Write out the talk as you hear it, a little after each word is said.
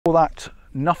All that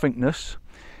nothingness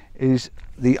is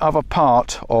the other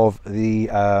part of the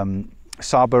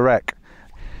Sabres,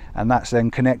 and that's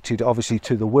then connected obviously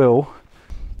to the wheel.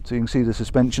 So you can see the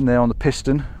suspension there on the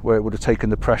piston where it would have taken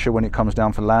the pressure when it comes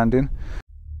down for landing.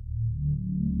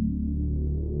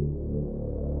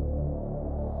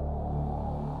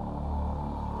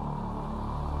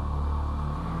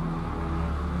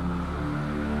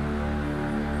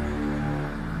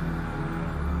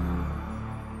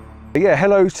 Yeah,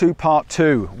 hello to part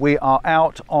two. We are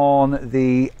out on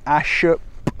the Ashop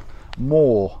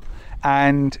Moor,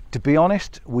 and to be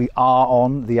honest, we are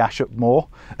on the Ashop Moor.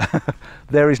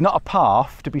 There is not a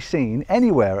path to be seen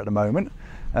anywhere at the moment.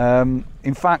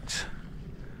 In fact,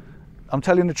 I'm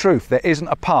telling the truth, there isn't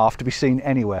a path to be seen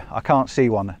anywhere. I can't see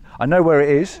one. I know where it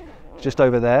is, it's just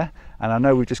over there, and I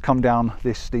know we've just come down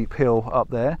this steep hill up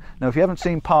there. Now, if you haven't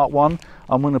seen part one,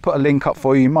 I'm going to put a link up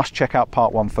for you. You must check out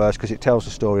part one first because it tells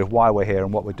the story of why we're here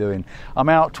and what we're doing. I'm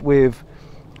out with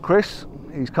Chris.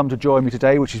 He's come to join me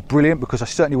today, which is brilliant because I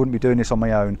certainly wouldn't be doing this on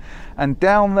my own. And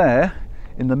down there,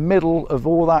 in the middle of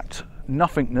all that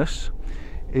nothingness,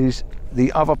 is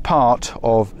the other part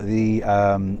of the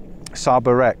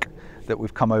Sabres that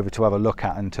we've come over to have a look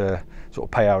at and to sort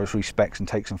of pay our respects and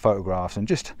take some photographs and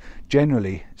just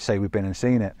generally say we've been and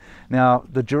seen it. Now,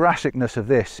 the Jurassicness of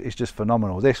this is just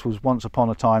phenomenal. This was once upon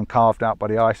a time carved out by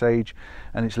the Ice Age,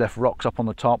 and it's left rocks up on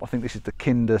the top. I think this is the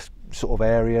Kinder sort of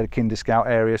area, the Kinder Scout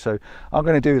area, so I'm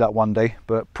going to do that one day,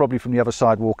 but probably from the other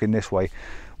side walking this way.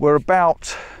 We're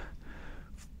about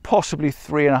possibly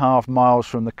 3.5 miles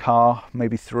from the car,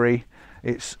 maybe 3.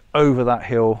 It's over that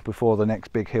hill before the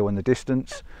next big hill in the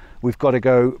distance. We've got to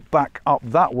go back up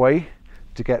that way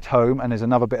to get home, and there's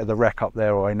another bit of the wreck up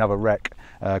there, or another wreck,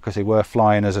 because they were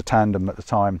flying as a tandem at the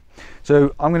time.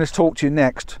 So I'm going to talk to you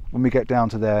next when we get down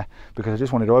to there, because I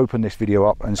just wanted to open this video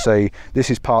up and say this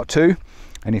is part two,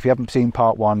 and if you haven't seen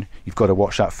part one, you've got to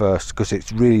watch that first, because it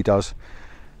really does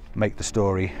make the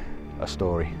story a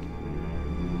story.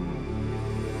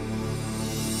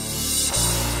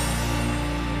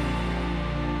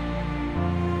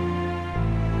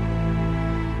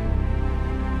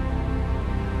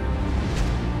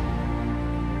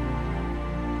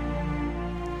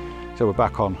 So we're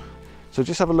back on. So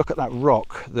just have a look at that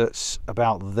rock that's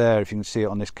about there, if you can see it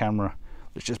on this camera.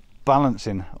 It's just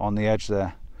balancing on the edge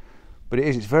there. But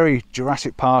it's very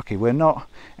Jurassic Parky. We're not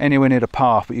anywhere near the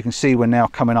path, but you can see we're now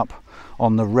coming up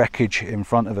on the wreckage in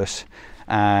front of us.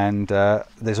 And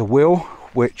there's a wheel,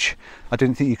 which I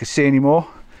didn't think you could see anymore.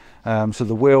 So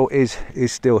the wheel is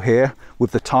still here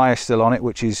with the tyre still on it,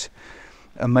 which is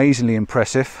amazingly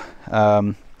impressive.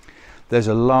 There's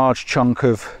a large chunk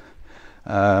of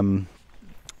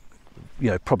you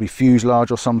know, probably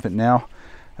fuselage or something now.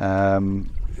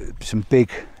 Some big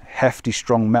hefty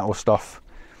strong metal stuff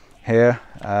here.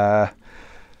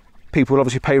 People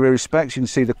obviously pay their respects. You can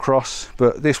see the cross,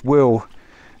 but this wheel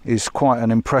is quite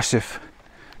an impressive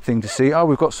thing to see. Oh,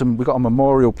 we've got a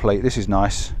memorial plate. This is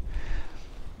nice.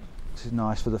 This is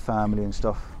nice for the family and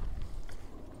stuff.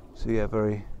 So yeah,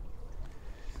 very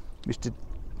Mr.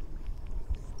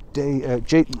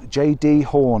 J.D.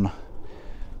 Horn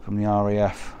from the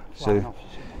RAF. So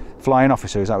flying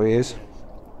officer, is that what he is?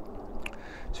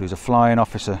 So he's a flying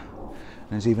officer,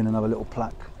 and there's even another little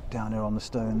plaque down there on the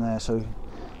stone there. So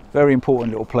very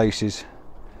important little places,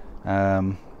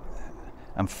 and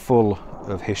full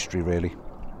of history really.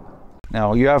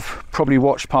 Now, you have probably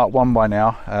watched part one by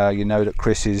now. You know that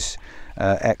Chris is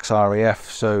ex-RAF,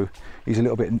 so he's a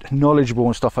little bit knowledgeable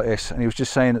and stuff like this, and he was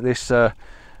just saying that this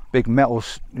big metal,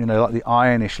 you know, like the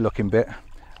ironish looking bit,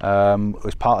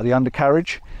 was part of the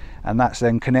undercarriage, and that's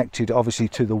then connected obviously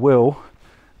to the wheel.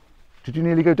 Did you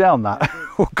nearly go down that?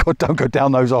 Oh God, don't go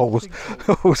down those holes.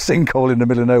 Sinkhole in the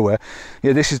middle of nowhere.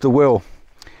 Yeah, this is the wheel,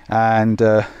 and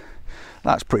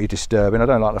that's pretty disturbing. I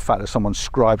don't like the fact that someone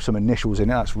scribed some initials in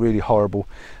it. That's really horrible.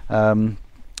 But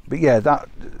yeah, that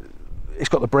it's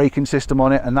got the braking system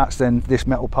on it, and that's then this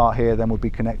metal part here then would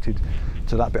be connected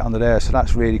to that bit under there. So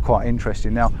that's really quite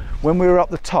interesting. Now, when we were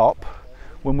up the top,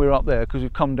 when we were up there, because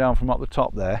we've come down from up the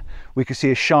top there, we could see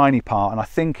a shiny part, and I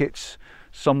think it's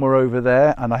somewhere over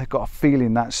there, and I've got a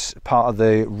feeling that's part of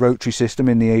the rotary system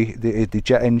in the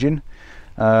jet engine.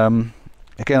 Again,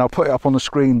 I'll put it up on the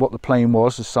screen what the plane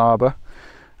was, the Sabre.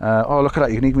 Oh, look at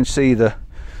that, you can even see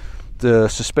the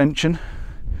suspension.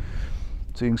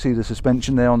 So you can see the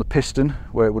suspension there on the piston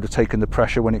where it would have taken the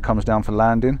pressure when it comes down for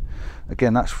landing.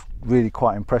 Again, that's really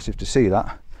quite impressive to see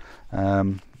that.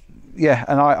 Yeah,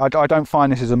 and I don't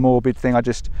find this as a morbid thing.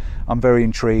 I'm very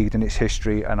intrigued in its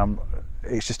history, and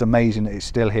it's just amazing that it's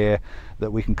still here, that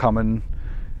we can come and,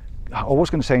 I was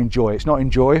going to say enjoy. It's not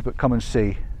enjoy, but come and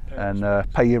see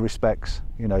and pay your respects,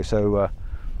 you know. So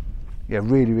yeah,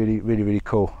 really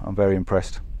cool. I'm very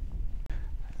impressed.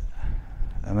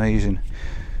 Amazing.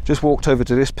 Just walked over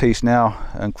to this piece now,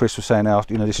 and Chris was saying now,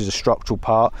 you know, this is a structural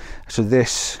part. So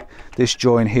this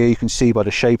joint here, you can see by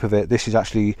the shape of it, this is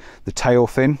actually the tail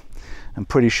fin. I'm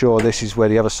pretty sure this is where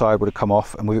the other side would have come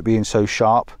off, and with it being so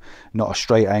sharp, not a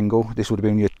straight angle, this would have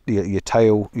been your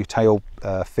tail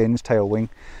fins, tail wing.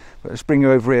 But let's bring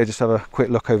you over here, just have a quick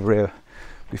look over here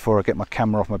before I get my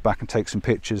camera off my back and take some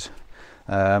pictures.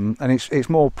 And it's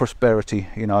more prosperity,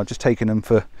 you know, I've just taken them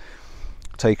for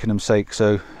taking them sake.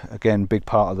 So again, big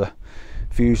part of the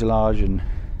fuselage, and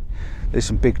there's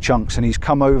some big chunks, and he's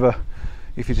come over.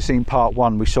 If you'd have seen part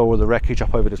one, we saw all the wreckage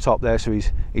up over the top there, so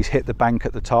he's hit the bank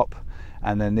at the top,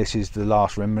 and then this is the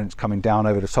last remnants coming down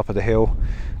over the top of the hill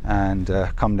and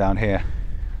come down here.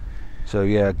 So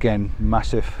yeah, again,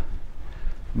 massive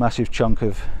chunk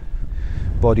of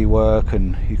body work,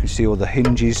 and you can see all the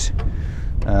hinges.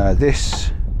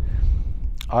 This,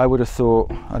 I would have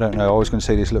thought, I don't know, I was going to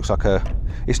say this looks like a,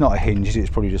 it's not a hinge, it's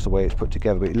probably just the way it's put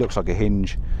together, but it looks like a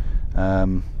hinge.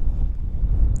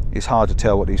 It's hard to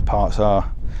tell what these parts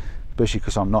are, especially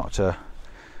because I'm not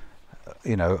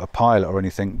you know, a pilot or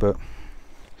anything, but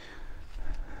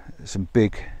some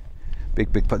big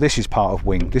but this is part of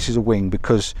wing. This is a wing,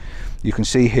 because you can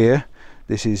see here,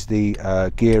 this is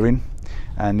the gearing,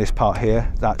 and this part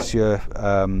here, that's your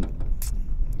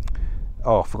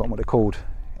oh, I've forgotten what they're called,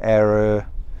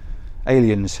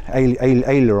 ailerons.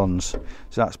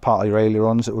 So that's part of your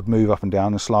ailerons that would move up and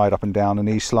down and slide up and down, and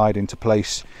these slide into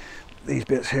place, these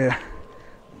bits here,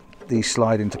 these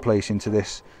slide into place into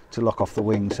this to lock off the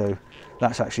wing. So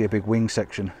that's actually a big wing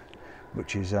section,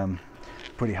 which is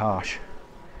pretty harsh.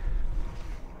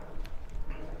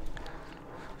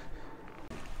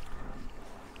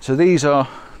 So these are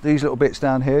these little bits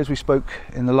down here, as we spoke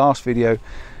in the last video.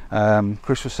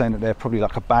 Chris was saying that they're probably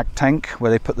like a bag tank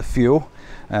where they put the fuel,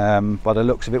 by the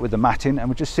looks of it, with the matting, and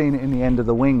we're just seeing it in the end of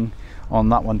the wing on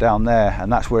that one down there,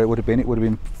 and that's where it would have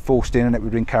been forced in, and it would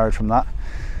have been carried from that.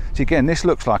 So again, this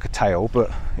looks like a tail,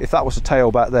 but if that was a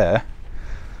tail back there,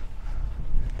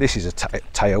 this is a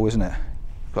tail, isn't it?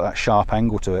 Got that sharp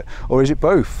angle to it. Or is it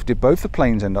both? Did both the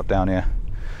planes end up down here?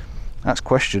 That's a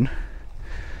question.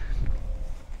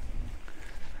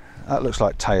 That looks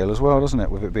like tail as well, doesn't it,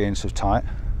 with it being so tight.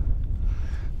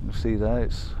 You'll see there,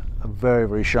 it's a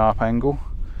very sharp angle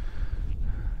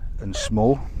and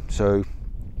small. So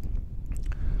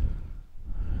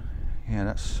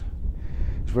yeah, it's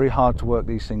very hard to work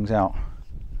these things out.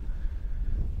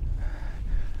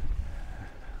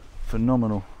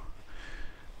 Phenomenal,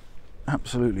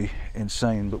 absolutely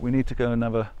insane. But we need to go and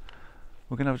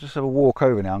we're going to just have a walk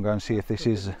over now and go and see if this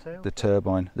is the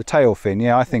turbine, the tail fin.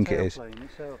 Yeah, I think it is.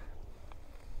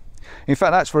 In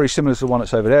fact, that's very similar to the one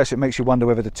that's over there, so it makes you wonder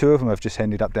whether the two of them have just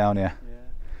ended up down here. Yeah.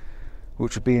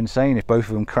 Which would be insane if both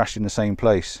of them crashed in the same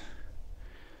place.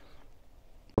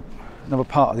 Another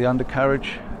part of the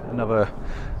undercarriage, another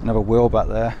wheel back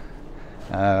there.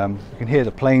 You can hear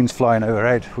the planes flying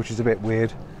overhead, which is a bit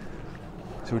weird.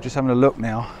 So we're just having a look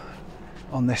now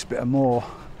on this bit more,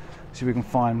 see if we can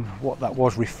find what that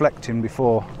was reflecting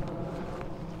before,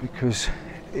 because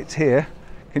it's here.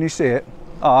 Can you see it?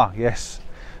 Ah, yes.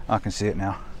 I can see it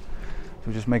now. So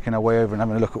we're just making our way over and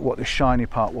having a look at what this shiny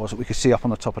part was that we could see up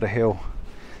on the top of the hill.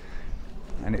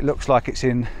 And it looks like it's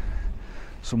in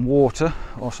some water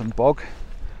or some bog,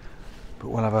 but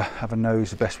we'll have a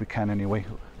nose the best we can anyway.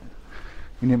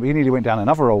 We nearly went down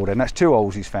another hole then. That's 2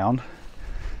 holes he's found.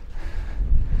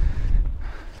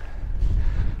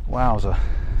 Wowza.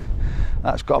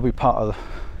 That's got to be part of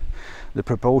the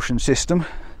propulsion system.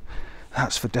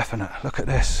 That's for definite. Look at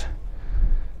this.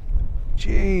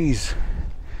 Jeez.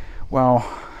 Wow.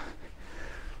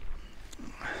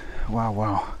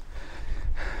 Wow.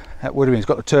 That would have been, it's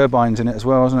got the turbines in it as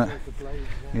well, hasn't it?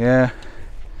 Yeah.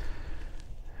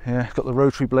 Yeah, it's got the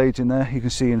rotary blades in there, you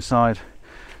can see inside.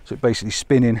 So it's basically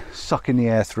spinning, sucking the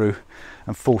air through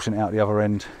and forcing it out the other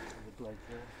end.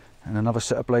 And another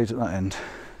set of blades at that end.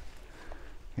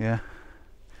 Yeah.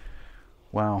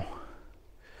 Wow.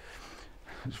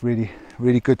 It's really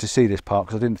good to see this part,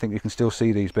 because I didn't think you can still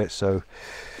see these bits. So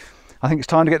I think it's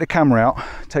time to get the camera out,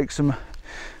 take some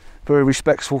very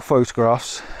respectful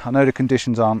photographs. I know the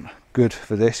conditions aren't good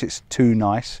for this, it's too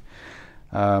nice,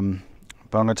 but I'm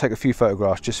going to take a few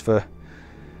photographs just for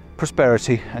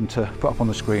prosperity and to put up on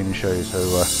the screen and show you. So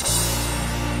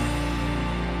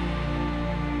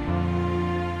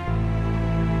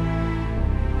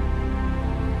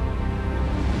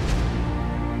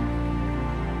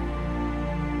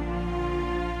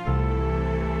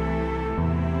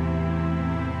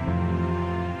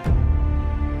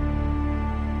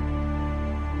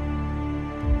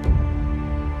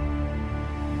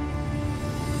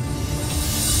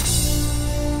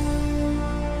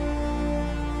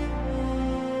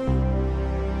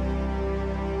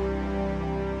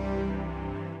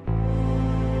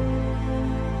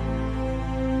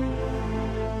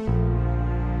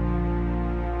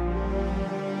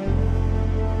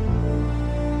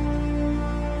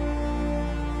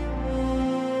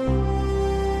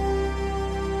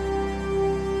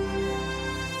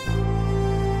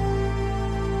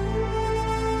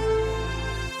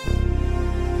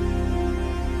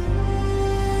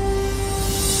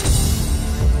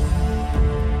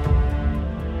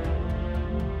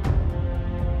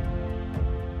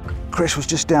Chris was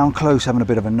just down close having a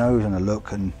bit of a nose and a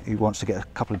look, and he wants to get a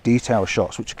couple of detail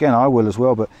shots, which again I will as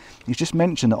well, but he's just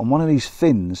mentioned that on one of these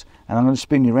fins, and I'm going to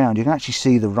spin you around, you can actually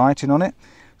see the writing on it.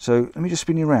 So let me just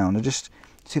spin you around and just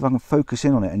see if I can focus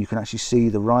in on it, and you can actually see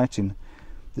the writing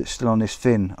that's still on this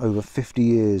fin over 50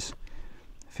 years.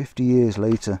 50 years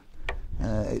later.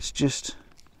 It's just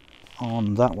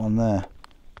on that one there,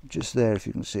 just there, if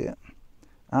you can see it.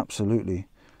 Absolutely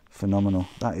phenomenal.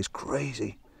 That is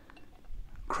crazy.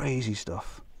 Crazy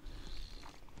stuff.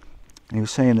 And he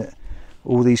was saying that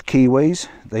all these keyways,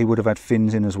 they would have had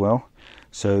fins in as well,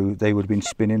 so they would have been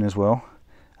spinning as well,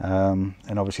 and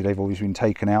obviously they've always been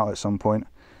taken out at some point,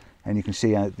 and you can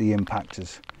see how the impact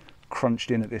has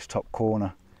crunched in at this top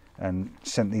corner and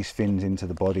sent these fins into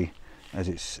the body as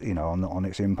it's, you know, on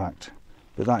its impact.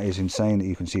 But that is insane that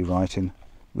you can see writing,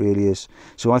 really is.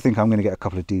 So I think I'm going to get a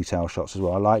couple of detail shots as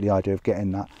well. I like the idea of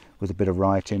getting that with a bit of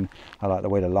writing. I like the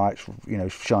way the lights, you know,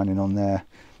 shining on there,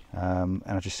 and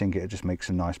I just think it just makes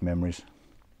some nice memories.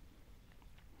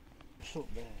 It's up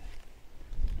there.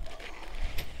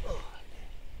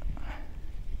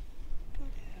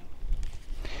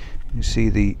 You see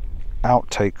the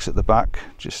outtakes at the back,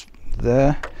 just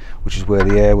there, which is where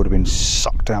the air would have been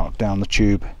sucked out down the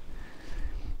tube.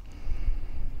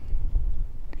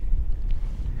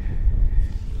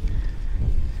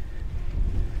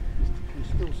 You can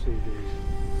still see these.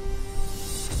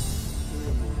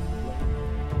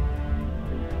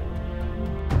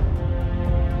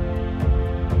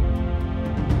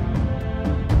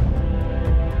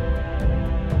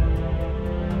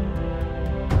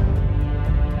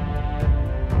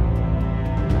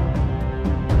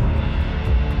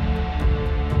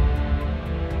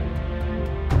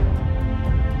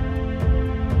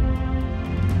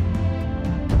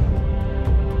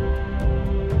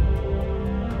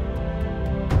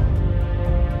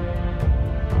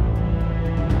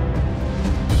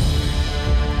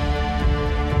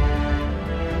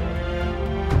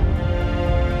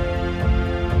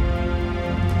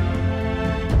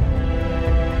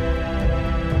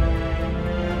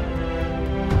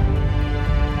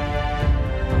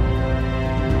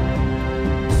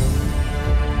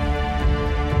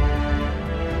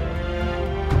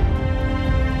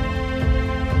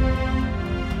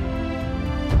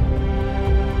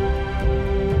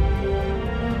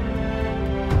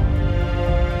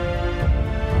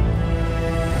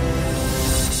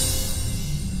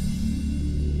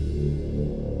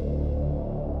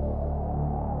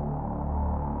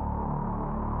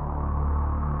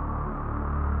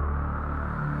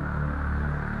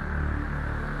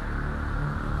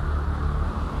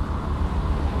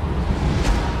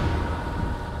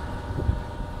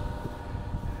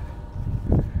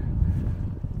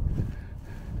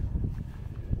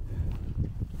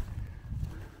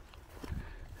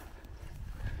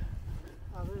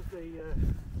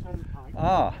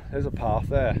 Ah, there's a path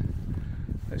there.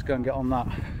 Let's go and get on that.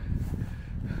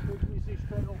 You see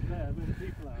straight up there where the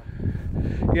people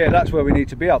are. Yeah, that's where we need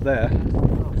to be, up there.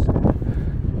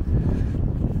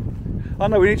 Oh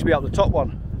no, we need to be up the top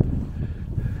one.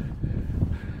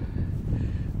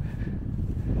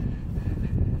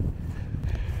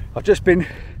 I've just been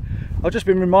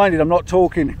reminded I'm not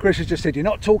talking. Chris has just said, "You're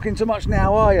not talking too much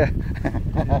now, are you?"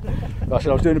 I said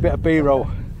I was doing a bit of B-roll.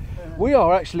 We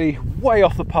are actually way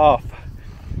off the path,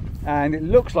 and it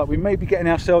looks like we may be getting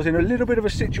ourselves in a little bit of a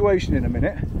situation in a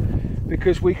minute,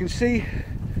 because we can see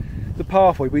the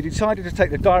pathway. We decided to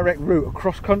take the direct route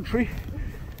across country,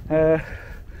 but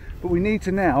we need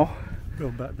to now go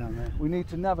back down there. We need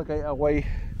to navigate our way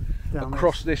down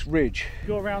across this ridge.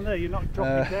 Go around there, you're not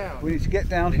dropping down. We need to get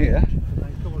down here And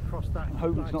then go across that. and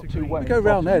hope it's not too wet. We go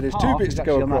round there, there's two bits to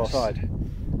go on that across. side.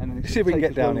 And then See if we can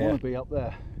get down here. here. We want to be up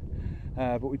there.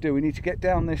 But we need to get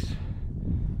down this.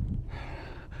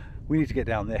 We need to get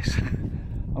down this.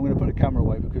 I'm going to put the camera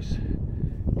away because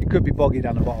it could be boggy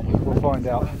down the bottom. We'll find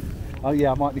out. Oh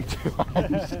yeah, I might need two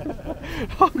hands.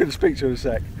 I'm going to speak to him in a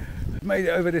sec. Made it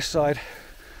over this side.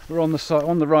 We're on the side,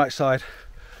 on the right side.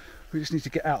 We just need to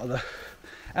get out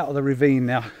of the ravine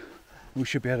now. We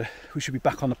should be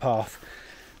back on the path,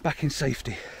 back in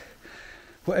safety.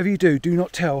 Whatever you do, do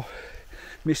not tell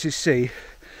Mrs. C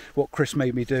what Chris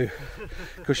made me do,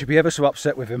 because she'd be ever so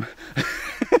upset with him.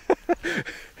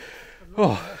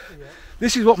 Oh,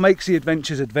 this is what makes the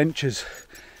adventures adventures.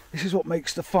 This is what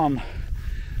makes the fun,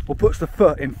 or puts the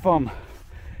foot in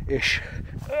fun-ish.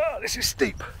 Oh, this is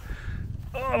steep.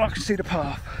 Oh, I can see the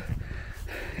path.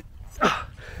 Oh,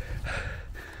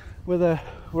 we're there.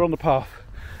 We're on the path.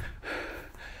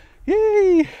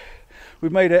 Yay!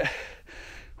 We've made it.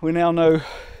 We now know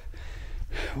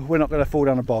we're not going to fall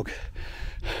down a bog.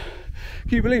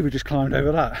 Can you believe we just climbed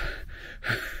over that?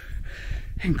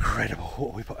 Incredible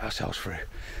what we put ourselves through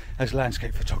as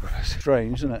landscape photographers.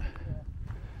 Strange, isn't it?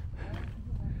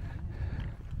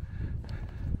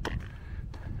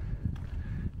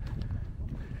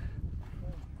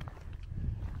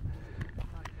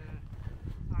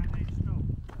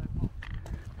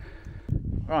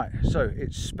 Right, so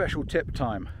it's special tip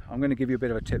time. I'm going to give you a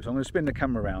bit of a tip. So I'm going to spin the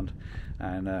camera around,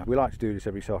 and we like to do this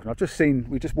every so often. I've just seen,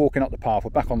 we're just walking up the path.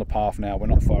 We're back on the path now. We're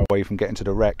not far away from getting to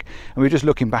the wreck, and we're just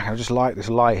looking back. I just like this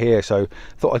light here, so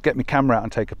thought I'd get my camera out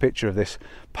and take a picture of this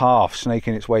path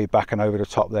snaking its way back and over the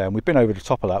top there. And we've been over the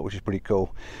top of that, which is pretty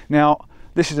cool. Now,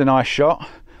 this is a nice shot,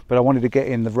 but I wanted to get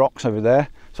in the rocks over there,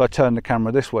 so I turned the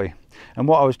camera this way. And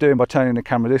what I was doing by turning the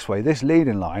camera this way, this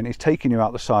leading line is taking you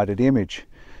out the side of the image.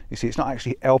 You see, it's not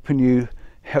actually helping you,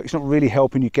 it's not really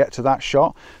helping you get to that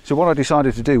shot. So what I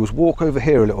decided to do was walk over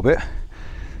here a little bit,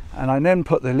 and I then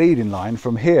put the leading line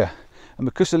from here. And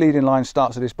because the leading line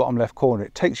starts at this bottom left corner,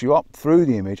 it takes you up through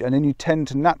the image, and then you tend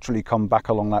to naturally come back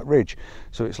along that ridge.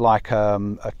 So it's like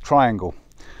a triangle.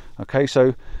 Okay,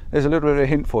 so there's a little bit of a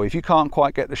hint for you. If you can't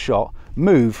quite get the shot,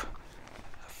 move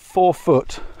 4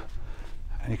 foot,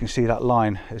 and you can see that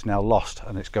line is now lost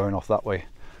and it's going off that way.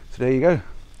 So there you go.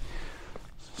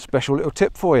 Special little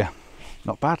tip for you.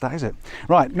 Not bad, that, is it?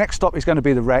 Right, next stop is going to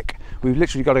be the wreck. We've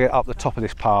literally got to get up the top of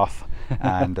this path,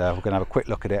 and we're going to have a quick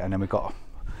look at it, and then we've got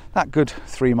that good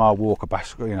 3-mile walk back,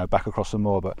 back across the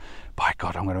moor. But by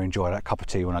God, I'm going to enjoy that cup of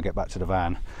tea when I get back to the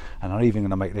van. And I'm even going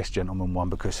to make this gentleman one,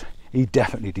 because he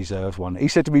definitely deserves one. He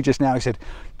said to me just now, he said,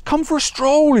 come for a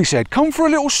stroll, he said, come for a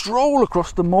little stroll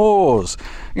across the moors.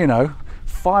 You know,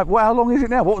 well, how long is it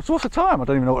now? What's the time? I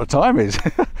don't even know what the time is.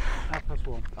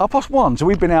 1:30. 1:30. So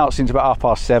we've been out since about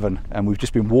 7:30, and we've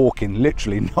just been walking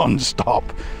literally non-stop.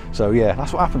 So yeah,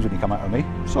 that's what happens when you come out with me.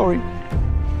 Sorry.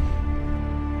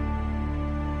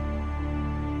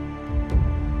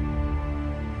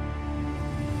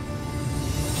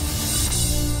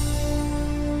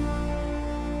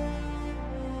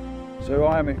 So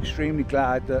I am extremely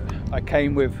glad that I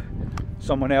came with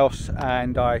someone else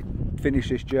and I finished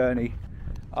this journey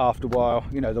after a while,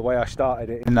 you know, the way I started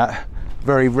it, in that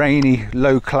very rainy,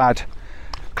 low-clad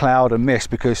cloud and mist,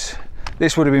 because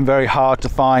this would have been very hard to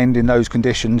find in those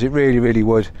conditions. It really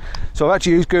would. So I've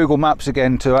actually used Google Maps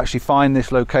again to actually find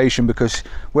this location, because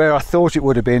where I thought it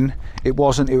would have been, it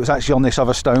wasn't. It was actually on this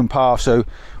other stone path. So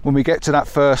when we get to that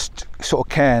first sort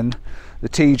of cairn, the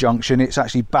T-junction, it's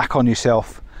actually back on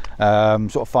yourself,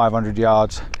 sort of 500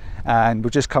 yards, and we're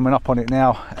just coming up on it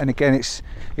now. And again, it's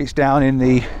down in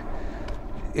the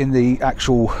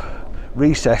actual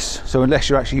recess, so unless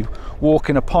you're actually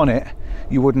walking upon it,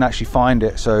 you wouldn't actually find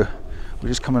it. So we're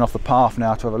just coming off the path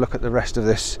now to have a look at the rest of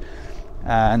this,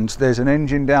 and there's an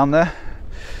engine down there.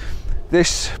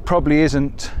 This probably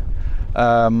isn't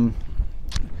part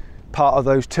of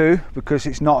those two, because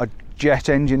it's not a jet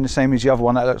engine the same as the other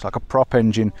one. That looks like a prop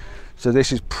engine. So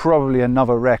this is probably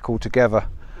another wreck altogether.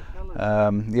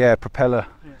 Yeah, propeller.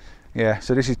 Yeah,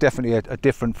 so this is definitely a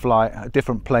different flight, a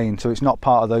different plane, so it's not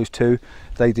part of those two.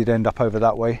 They did end up over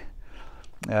that way.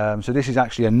 So this is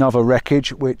actually another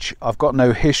wreckage, which I've got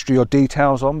no history or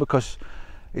details on, because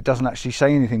it doesn't actually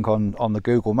say anything on the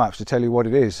Google Maps to tell you what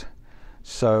it is.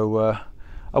 So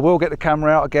I will get the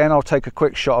camera out again. I'll take a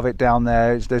quick shot of it down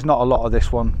there. There's not a lot of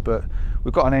this one, but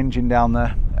we've got an engine down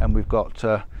there, and we've got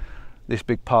this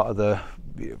big part of the,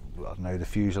 I don't know, the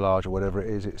fuselage or whatever it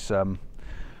is. It's so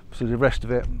the rest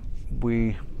of it,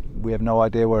 we have no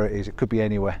idea where it is. It could be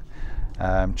anywhere.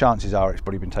 Chances are it's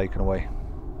probably been taken away.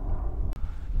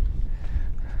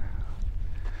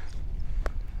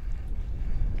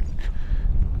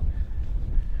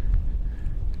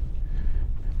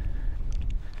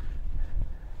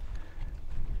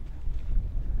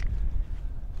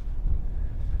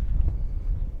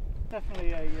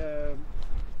 Definitely a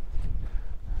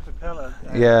propeller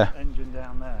engine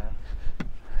down there.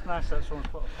 It's nice that someone's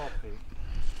put a poppy.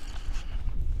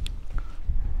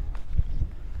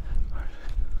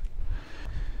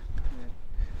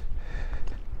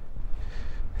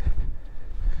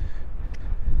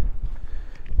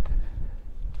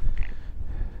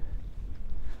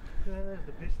 There's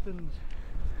the pistons.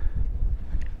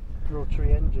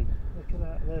 Rotary engine. Look at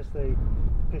that. There's the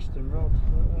piston rod.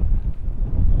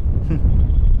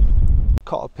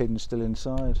 Cotter pin still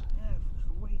inside. Yeah,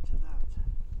 the weight of that.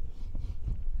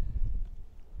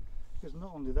 Because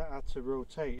not only that, I had to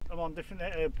rotate. I'm on different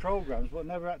programs, but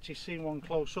never actually seen one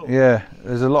close up. Yeah,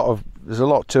 there's a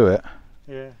lot to it.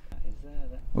 Yeah.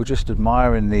 We're just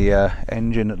admiring the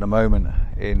engine at the moment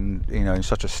in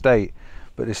such a state,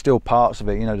 but there's still parts of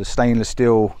it. You know, the stainless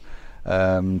steel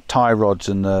tie rods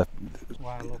and the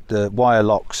wire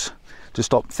locks. to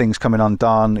stop things coming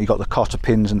undone. You've got the cotter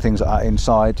pins and things like that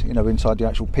inside, you know, inside the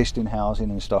actual piston housing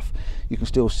and stuff. You can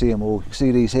still see them all. You can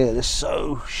see these here, they're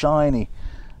so shiny,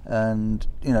 and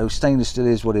you know, stainless steel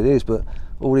is what it is, but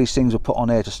all these things were put on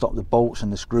there to stop the bolts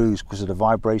and the screws because of the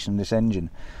vibration of this engine.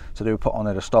 So they were put on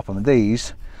there to stop them. And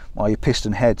these are your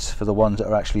piston heads for the ones that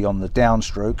are actually on the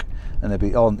downstroke, and they'll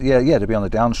be on, they'll be on the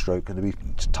downstroke, and they'll be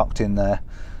tucked in there.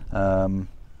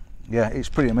 Yeah, it's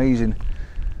pretty amazing.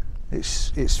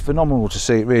 It's phenomenal to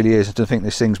see, it really is. I think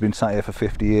this thing's been sat here for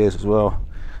 50 years as well.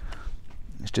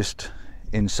 It's just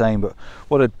insane, but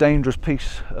what a dangerous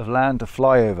piece of land to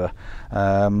fly over.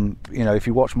 You know, if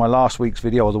you watch my last week's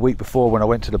video, or the week before when I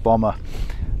went to the bomber,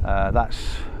 that's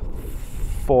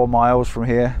 4 miles from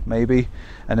here maybe,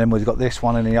 and then we've got this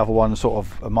one and the other one sort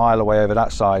of a mile away over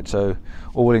that side, so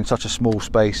all in such a small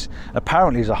space.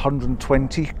 Apparently there's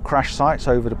 120 crash sites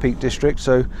over the Peak District,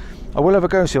 so I will have a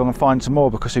go and see if I can find some more,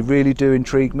 because they really do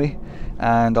intrigue me,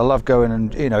 and I love going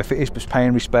and, you know, if it is just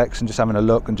paying respects and just having a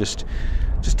look and just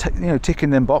you know, ticking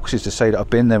them boxes to say that I've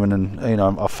been there and you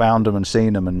know, I've found them and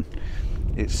seen them, and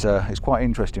it's quite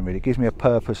interesting really. It gives me a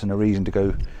purpose and a reason to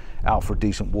go out for a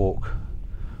decent walk.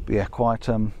 But yeah, quite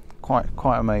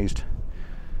amazed.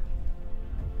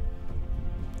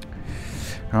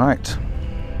 All right.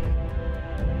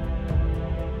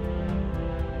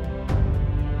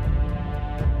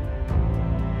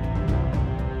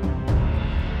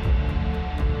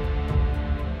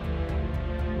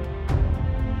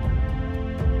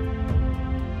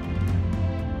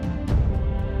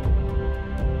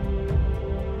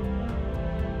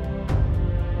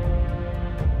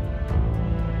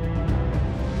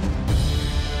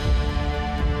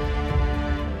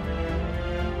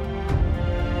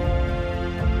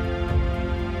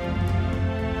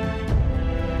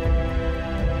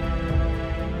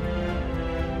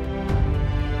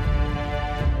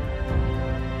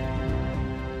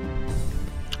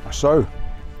 So,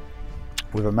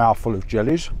 with a mouthful of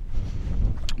jellies,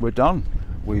 we're done.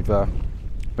 We've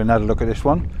been had a look at this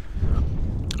one.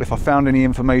 If I found any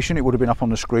information, it would have been up on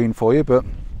the screen for you, but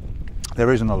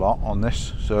there isn't a lot on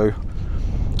this, so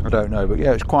I don't know. But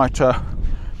yeah, it's quite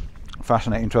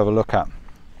fascinating to have a look at.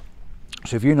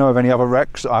 So if you know of any other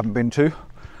wrecks that I haven't been to,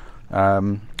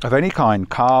 of any kind,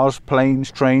 cars,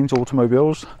 planes, trains,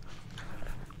 automobiles,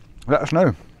 let us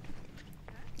know.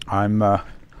 I'm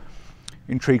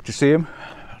intrigued to see them.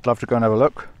 I'd love to go and have a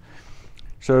look.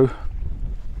 So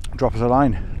drop us a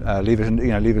line, leave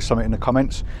us something in the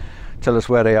comments, tell us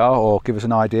where they are, or give us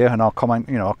an idea, and I'll comment.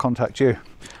 You know, I'll contact you.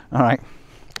 All right,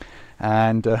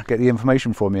 and get the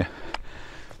information from you.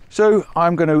 So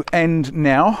I'm going to end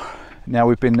now. Now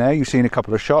we've been there, you've seen a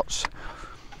couple of shots.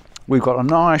 We've got a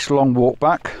nice long walk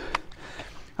back,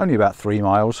 only about 3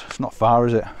 miles. It's not far,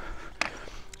 is it?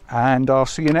 And I'll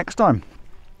see you next time.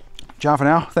 Ciao for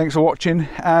now, thanks for watching,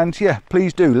 and yeah,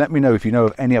 please do let me know if you know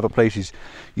of any other places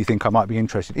you think I might be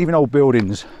interested, even old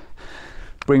buildings.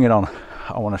 Bring it on,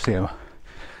 I want to see them.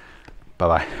 Bye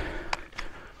bye.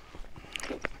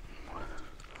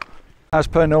 As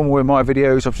per normal with my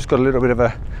videos, I've just got a little bit of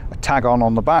a tag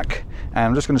on the back, and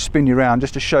I'm just going to spin you around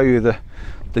just to show you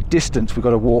the distance we've got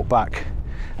to walk back,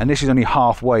 and this is only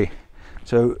halfway.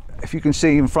 So if you can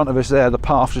see in front of us there, the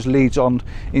path just leads on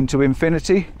into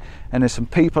infinity, and there's some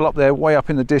people up there way up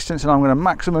in the distance, and I'm going to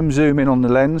maximum zoom in on the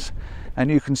lens,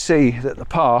 and you can see that the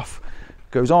path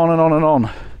goes on and on and on,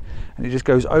 and it just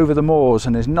goes over the moors,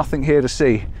 and there's nothing here to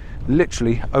see,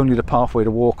 literally only the pathway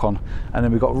to walk on. And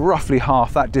then we've got roughly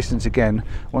half that distance again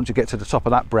once you get to the top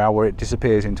of that brow where it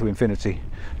disappears into infinity.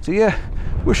 So yeah,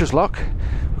 wish us luck,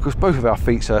 because both of our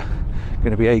feet are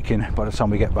going to be aching by the time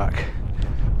we get back.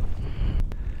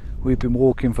 We've been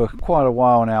walking for quite a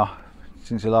while now,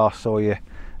 since we last saw you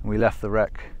and we left the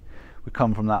wreck. We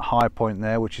come from that high point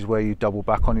there, which is where you double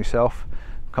back on yourself,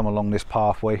 come along this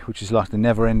pathway, which is like the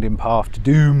never-ending path to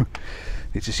doom.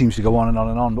 It just seems to go on and on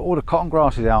and on, but all the cotton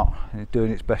grass is out and it's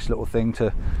doing its best little thing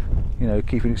to, you know,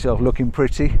 keeping itself looking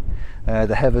pretty.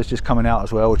 The heather's just coming out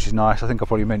as well, which is nice. I think I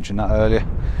probably mentioned that earlier,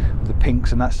 the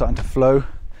pinks and that's starting to flow.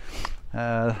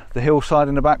 The hillside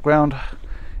in the background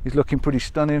is looking pretty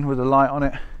stunning with the light on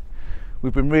it.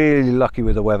 We've been really lucky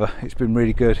with the weather. It's been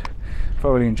really good.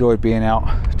 Thoroughly enjoyed being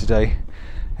out today.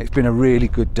 It's been a really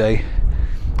good day.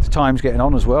 The time's getting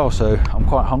on as well, so I'm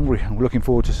quite hungry. I'm looking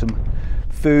forward to some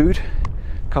food,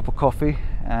 a cup of coffee,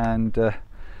 and a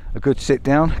good sit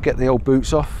down, get the old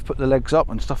boots off, put the legs up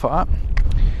and stuff like that.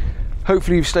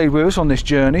 Hopefully you've stayed with us on this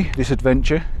journey, this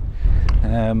adventure.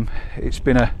 It's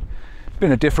been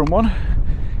a different one.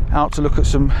 out to look at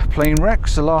some plane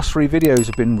wrecks. The last 3 videos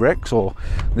have been wrecks, or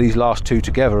these last 2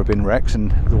 together have been wrecks,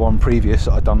 and the one previous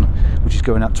that I've done, which is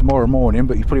going out tomorrow morning,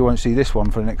 but you probably won't see this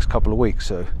one for the next couple of weeks,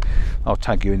 so I'll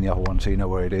tag you in the other one so you know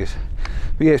where it is.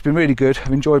 But yeah, it's been really good.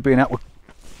 I've enjoyed being out with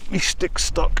your stick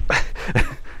stuck.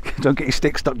 Don't get your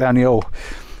stick stuck down the hole.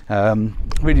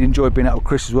 Really enjoyed being out with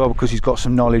Chris as well, because he's got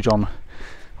some knowledge on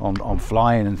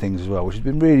flying and things as well, which has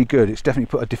been really good. It's definitely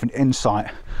put a different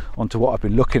insight onto what I've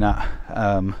been looking at,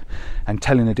 and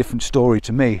telling a different story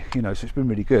to me, you know, so it's been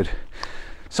really good.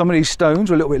 Some of these stones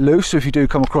are a little bit loose, so if you do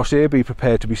come across here, be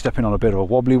prepared to be stepping on a bit of a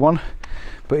wobbly one,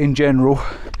 but in general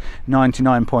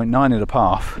 99.9 of the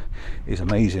path is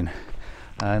amazing.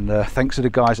 And thanks to the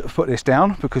guys that have put this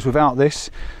down, because without this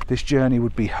journey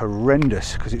would be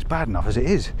horrendous, because it's bad enough as it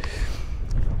is.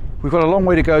 We've got a long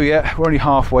way to go yet. We're only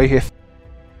halfway here.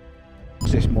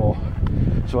 This more.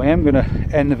 So I am going to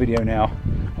end the video now.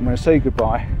 I'm going to say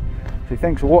goodbye. So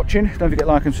thanks for watching. Don't forget to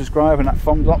like and subscribe, and that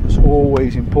thumbs up is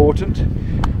always important.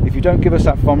 If you don't give us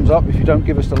that thumbs up, if you don't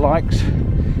give us the likes,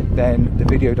 then the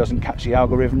video doesn't catch the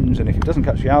algorithms, and if it doesn't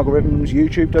catch the algorithms,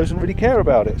 YouTube doesn't really care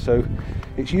about it. So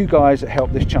it's you guys that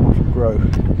help this channel grow.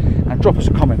 And drop us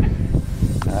a comment.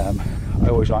 I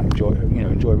always enjoy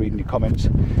reading your comments,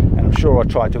 and I'm sure I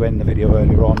tried to end the video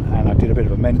earlier on, and I did a bit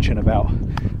of a mention about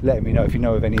letting me know if you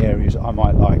know of any areas that I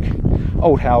might like.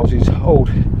 Old houses, old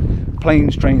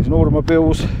planes, trains and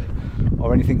automobiles,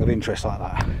 or anything of interest like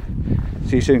that.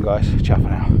 See you soon guys. Ciao for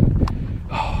now.